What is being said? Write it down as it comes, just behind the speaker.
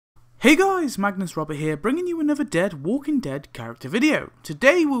Hey guys, Magnus Robert here, bringing you another Walking Dead character video.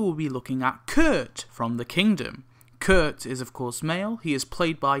 Today we will be looking at Kurt from The Kingdom. Kurt is of course male. He is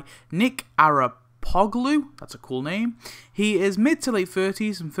played by Nick Arapoglu, that's a cool name. He is mid to late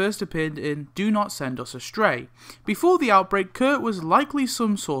 30s and first appeared in Do Not Send Us Astray. Before the outbreak, Kurt was likely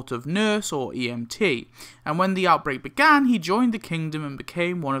some sort of nurse or EMT, and when the outbreak began, he joined the Kingdom and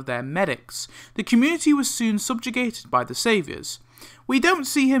became one of their medics. The community was soon subjugated by the Saviors. We don't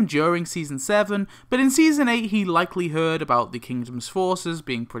see him during Season 7, but in Season 8 he likely heard about the Kingdom's forces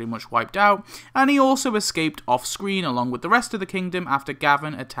being pretty much wiped out, and he also escaped off-screen along with the rest of the Kingdom after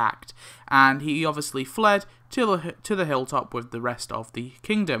Gavin attacked, and he obviously fled to the hilltop with the rest of the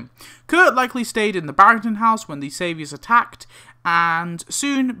Kingdom. Kurt likely stayed in the Barrington house when the Saviors attacked, and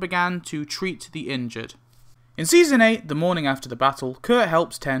soon began to treat the injured. In Season 8, the morning after the battle, Kurt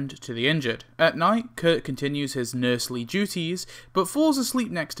helps tend to the injured. At night, Kurt continues his nursely duties, but falls asleep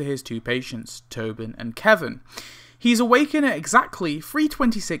next to his two patients, Tobin and Kevin. He's awakened at exactly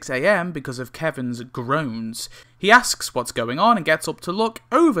 3:26 AM because of Kevin's groans. He asks what's going on and gets up to look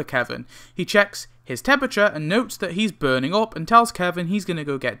over Kevin. He checks his temperature and notes that he's burning up and tells Kevin he's going to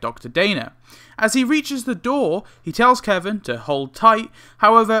go get Dr. Dana. As he reaches the door, he tells Kevin to hold tight.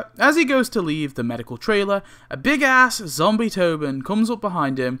 However, as he goes to leave the medical trailer, a big ass zombie Tobin comes up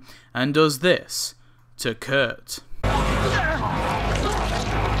behind him and does this to Kurt.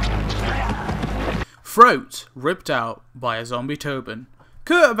 Throat ripped out by a zombie Tobin.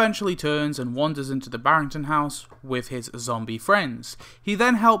 Kurt eventually turns and wanders into the Barrington house with his zombie friends. He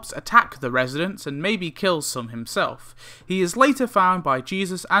then helps attack the residents and maybe kills some himself. He is later found by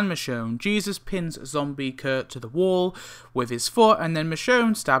Jesus and Michonne. Jesus pins zombie Kurt to the wall with his foot, and then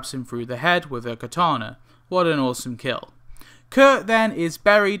Michonne stabs him through the head with her katana. What an awesome kill. Kurt then is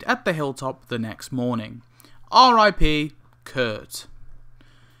buried at the hilltop the next morning. R.I.P. Kurt.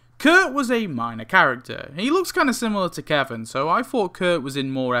 Kurt was a minor character. He looks kind of similar to Kevin, so I thought Kurt was in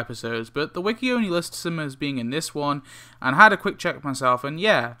more episodes, but the wiki only lists him as being in this one, and I had a quick check myself, and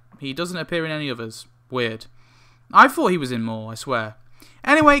yeah, he doesn't appear in any others. Weird. I thought he was in more, I swear.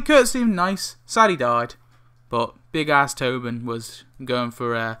 Anyway, Kurt seemed nice, sad he died, but big ass Tobin was going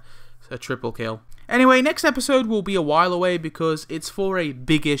for a triple kill. Anyway, next episode will be a while away because it's for a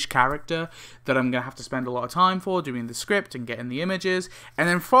big-ish character that I'm going to have to spend a lot of time for doing the script and getting the images. And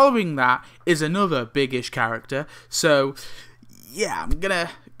then following that is another big-ish character. So, yeah, I'm going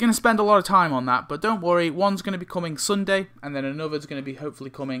to spend a lot of time on that. But don't worry, one's going to be coming Sunday, and then another's going to be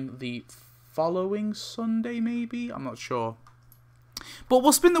hopefully coming the following Sunday, maybe? I'm not sure. But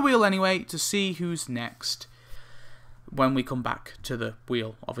we'll spin the wheel anyway to see who's next when we come back to the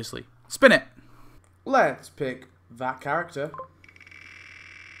wheel, obviously. Spin it! Let's pick that character.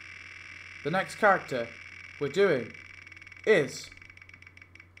 The next character we're doing is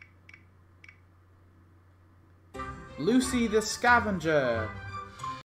Lucy the Scavenger.